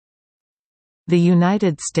The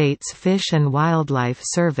United States Fish and Wildlife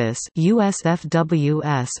Service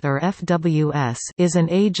 (USFWS or FWS) is an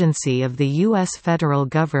agency of the U.S. federal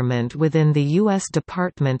government within the U.S.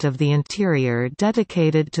 Department of the Interior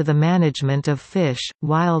dedicated to the management of fish,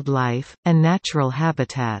 wildlife, and natural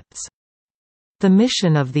habitats. The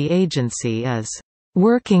mission of the agency is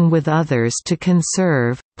working with others to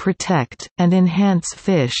conserve, protect, and enhance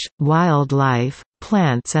fish, wildlife,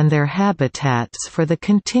 plants and their habitats for the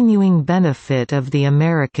continuing benefit of the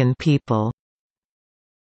American people.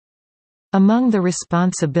 Among the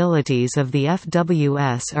responsibilities of the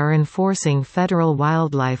FWS are enforcing federal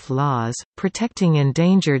wildlife laws, protecting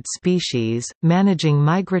endangered species, managing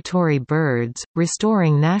migratory birds,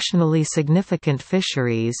 restoring nationally significant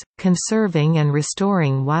fisheries, conserving and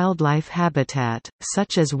restoring wildlife habitat,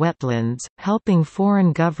 such as wetlands, helping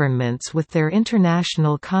foreign governments with their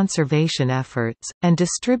international conservation efforts, and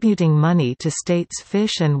distributing money to states'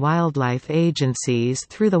 fish and wildlife agencies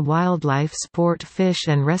through the Wildlife Sport Fish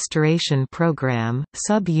and Restoration Program.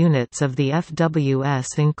 Sub-units of the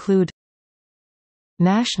FWS include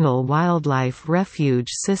National Wildlife Refuge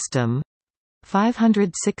System,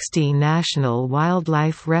 560 national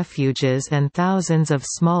wildlife refuges and thousands of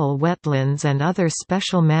small wetlands and other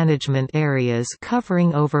special management areas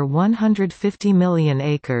covering over 150 million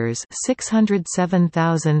acres,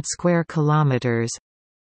 607,000 square kilometers.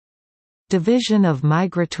 Division of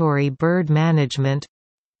Migratory Bird Management,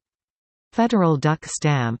 Federal Duck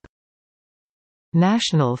Stamp,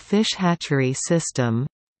 National Fish Hatchery System,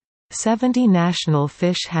 70 national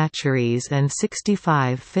fish hatcheries and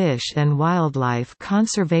 65 fish and wildlife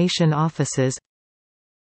conservation offices.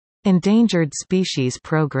 Endangered Species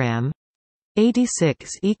Program,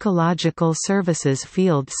 86 Ecological Services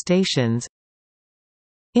field stations.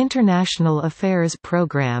 International Affairs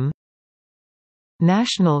Program,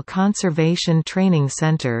 National Conservation Training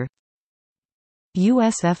Center,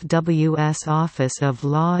 USFWS Office of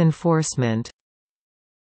Law Enforcement,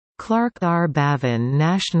 Clark R. Bavin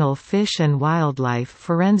National Fish and Wildlife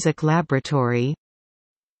Forensic Laboratory,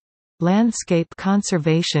 Landscape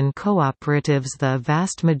Conservation Cooperatives. The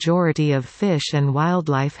vast majority of fish and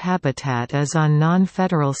wildlife habitat is on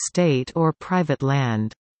non-federal state or private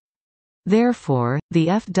land. Therefore, the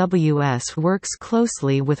FWS works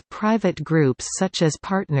closely with private groups such as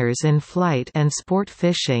Partners in Flight and Sport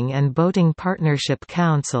Fishing and Boating Partnership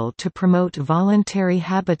Council to promote voluntary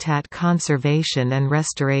habitat conservation and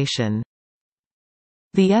restoration.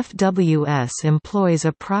 The FWS employs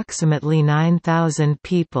approximately 9,000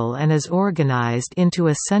 people and is organized into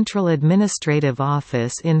a central administrative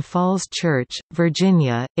office in Falls Church,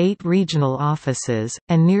 Virginia, 8 regional offices,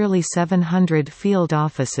 and nearly 700 field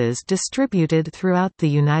offices distributed throughout the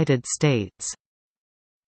United States.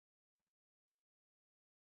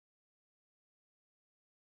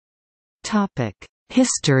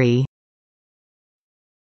 History.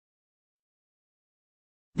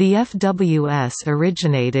 The FWS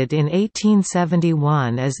originated in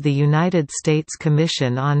 1871 as the United States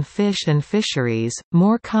Commission on Fish and Fisheries,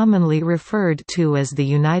 more commonly referred to as the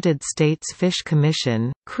United States Fish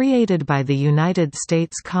Commission, created by the United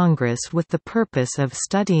States Congress with the purpose of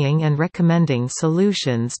studying and recommending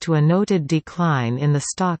solutions to a noted decline in the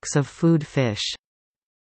stocks of food fish.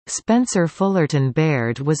 Spencer Fullerton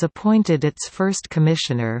Baird was appointed its first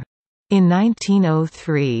commissioner. In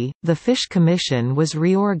 1903, the Fish Commission was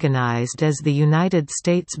reorganized as the United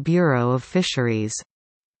States Bureau of Fisheries.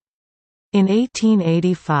 In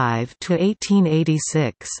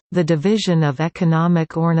 1885–1886, the Division of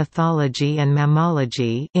Economic Ornithology and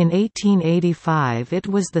Mammalogy in 1885 it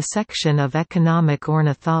was the section of Economic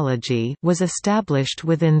Ornithology was established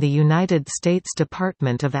within the United States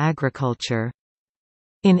Department of Agriculture.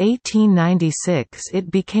 In 1896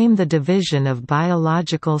 it became the Division of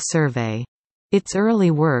Biological Survey. Its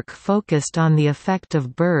early work focused on the effect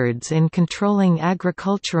of birds in controlling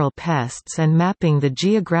agricultural pests and mapping the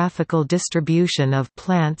geographical distribution of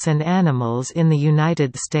plants and animals in the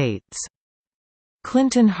United States.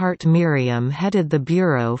 Clinton Hart Merriam headed the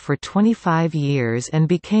Bureau for 25 years and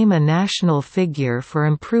became a national figure for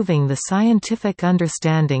improving the scientific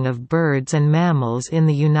understanding of birds and mammals in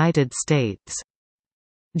the United States.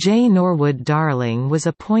 J. Norwood Darling was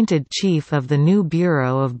appointed chief of the new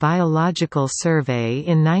Bureau of Biological Survey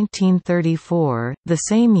in 1934. The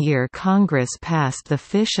same year Congress passed the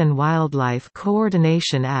Fish and Wildlife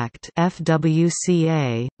Coordination Act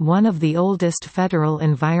 (FWCA), one of the oldest federal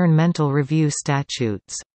environmental review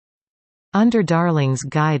statutes. Under Darling's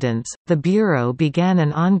guidance, the Bureau began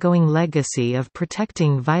an ongoing legacy of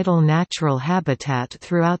protecting vital natural habitat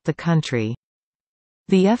throughout the country.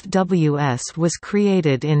 The FWS was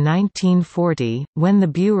created in 1940, when the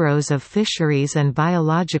Bureaus of Fisheries and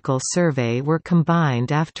Biological Survey were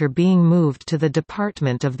combined after being moved to the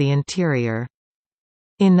Department of the Interior.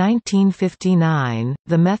 In 1959,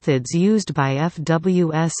 the methods used by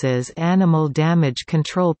FWS's Animal Damage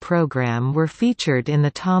Control Program were featured in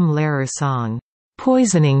the Tom Lehrer song,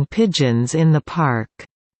 "Poisoning Pigeons in the Park."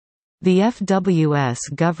 The FWS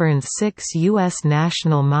governs 6 U.S.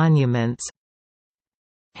 national monuments: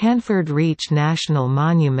 Hanford Reach National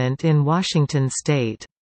Monument in Washington state,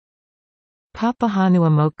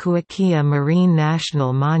 Papahanaumokuakea Marine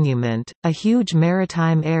National Monument, a huge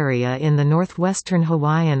maritime area in the northwestern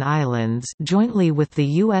Hawaiian Islands jointly with the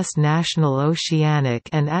U.S. National Oceanic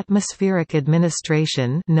and Atmospheric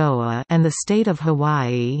Administration (NOAA) and the state of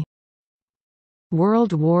Hawaii.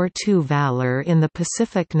 World War II Valor in the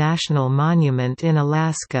Pacific National Monument in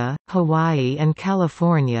Alaska, Hawaii and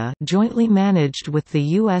California jointly managed with the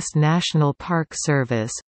U.S. National Park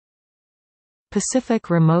Service. Pacific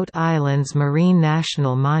Remote Islands Marine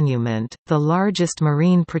National Monument, the largest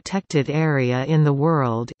marine protected area in the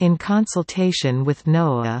world, in consultation with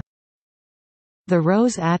NOAA. The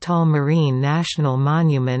Rose Atoll Marine National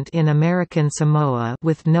Monument in American Samoa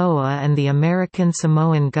with NOAA and the American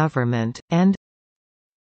Samoan government, and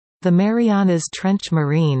the Marianas Trench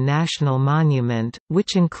Marine National Monument,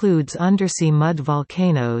 which includes undersea mud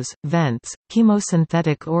volcanoes, vents,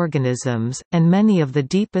 chemosynthetic organisms, and many of the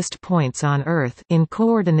deepest points on Earth, in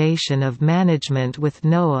coordination of management with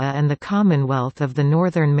NOAA and the Commonwealth of the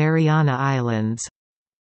Northern Mariana Islands.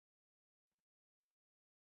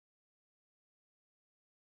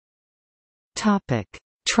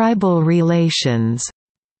 Tribal relations.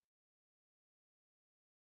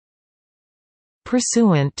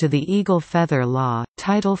 Pursuant to the Eagle Feather Law,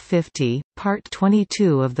 Title 50, Part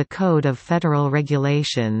 22 of the Code of Federal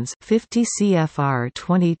Regulations 50 CFR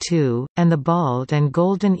 22, and the Bald and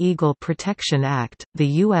Golden Eagle Protection Act, the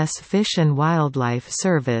U.S. Fish and Wildlife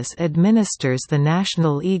Service administers the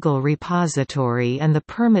National Eagle Repository and the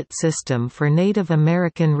permit system for Native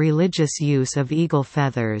American religious use of eagle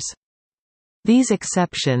feathers. These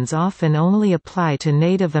exceptions often only apply to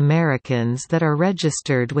Native Americans that are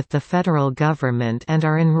registered with the federal government and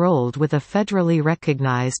are enrolled with a federally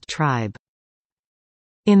recognized tribe.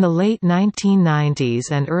 In the late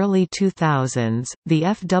 1990s and early 2000s, the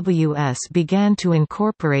FWS began to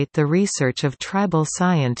incorporate the research of tribal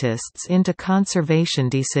scientists into conservation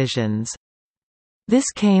decisions.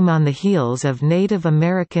 This came on the heels of Native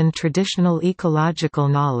American Traditional Ecological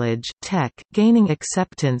Knowledge (TEK) gaining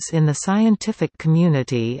acceptance in the scientific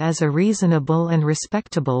community as a reasonable and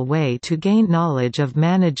respectable way to gain knowledge of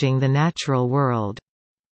managing the natural world.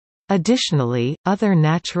 Additionally, other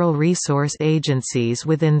natural resource agencies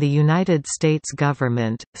within the United States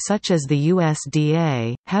government, such as the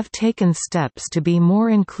USDA, have taken steps to be more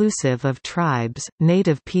inclusive of tribes,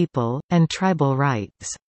 Native people, and tribal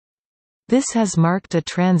rights. This has marked a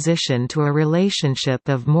transition to a relationship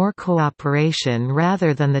of more cooperation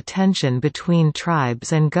rather than the tension between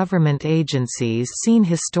tribes and government agencies seen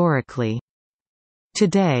historically.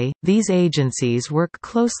 Today, these agencies work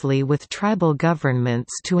closely with tribal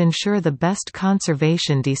governments to ensure the best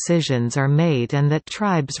conservation decisions are made and that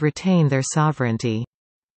tribes retain their sovereignty.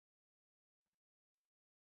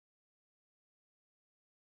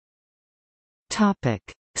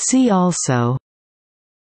 See also: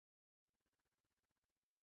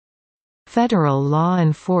 Federal law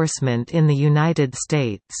enforcement in the United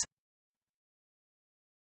States.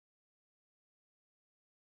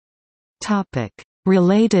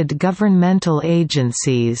 Related governmental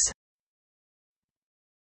agencies.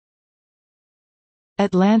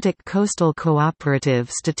 Atlantic Coastal Cooperative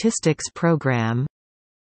Statistics Program,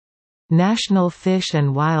 National Fish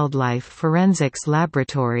and Wildlife Forensics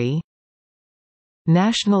Laboratory,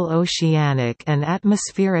 National Oceanic and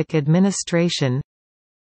Atmospheric Administration,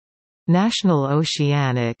 National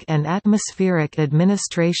Oceanic and Atmospheric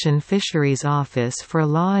Administration Fisheries Office for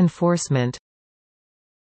Law Enforcement,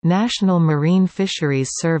 National Marine Fisheries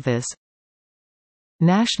Service,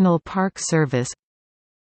 National Park Service,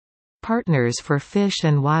 Partners for Fish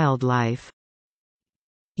and Wildlife,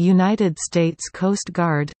 United States Coast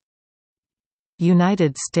Guard,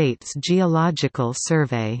 United States Geological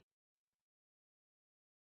Survey.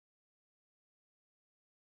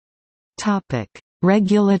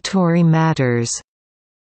 Regulatory matters.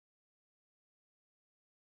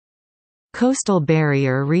 Coastal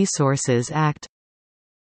Barrier Resources Act,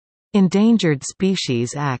 Endangered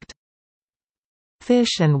Species Act,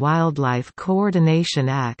 Fish and Wildlife Coordination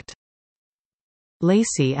Act,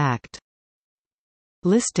 Lacey Act,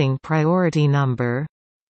 Listing Priority Number,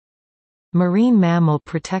 Marine Mammal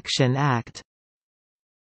Protection Act,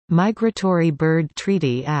 Migratory Bird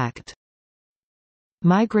Treaty Act,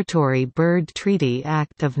 Migratory Bird Treaty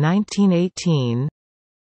Act of 1918,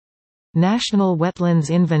 National Wetlands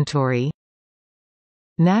Inventory,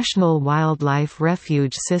 National Wildlife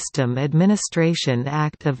Refuge System Administration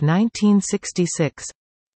Act of 1966,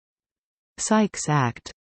 Sykes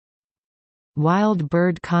Act, Wild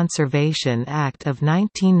Bird Conservation Act of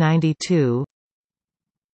 1992,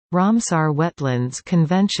 Ramsar Wetlands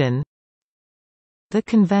Convention, the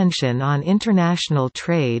Convention on International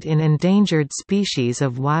Trade in Endangered Species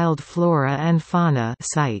of Wild Flora and Fauna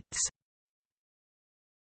CITES.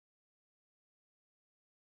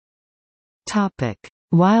 Topic: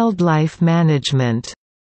 Wildlife management.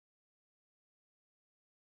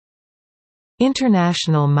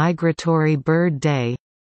 International Migratory Bird Day,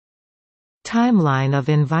 Timeline of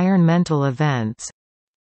environmental events,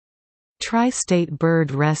 Tri-State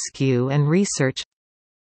Bird Rescue and Research,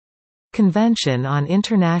 Convention on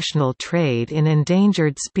International Trade in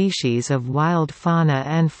Endangered Species of Wild Fauna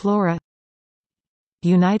and Flora,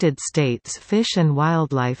 United States Fish and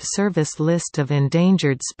Wildlife Service List of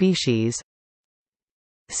Endangered Species,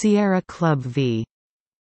 Sierra Club v.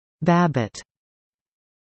 Babbitt.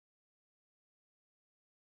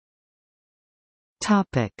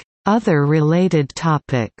 Other related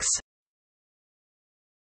topics.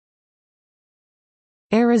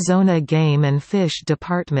 Arizona Game and Fish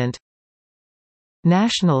Department,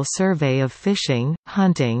 National Survey of Fishing,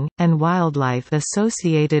 Hunting, and Wildlife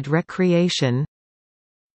Associated Recreation,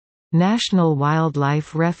 National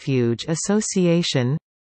Wildlife Refuge Association,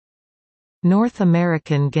 North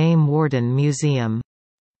American Game Warden Museum.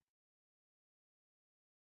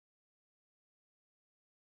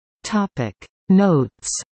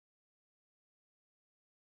 Notes.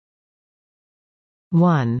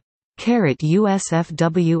 1.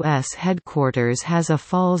 USFWS headquarters has a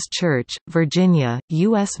Falls Church, Virginia,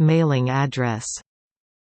 U.S. mailing address.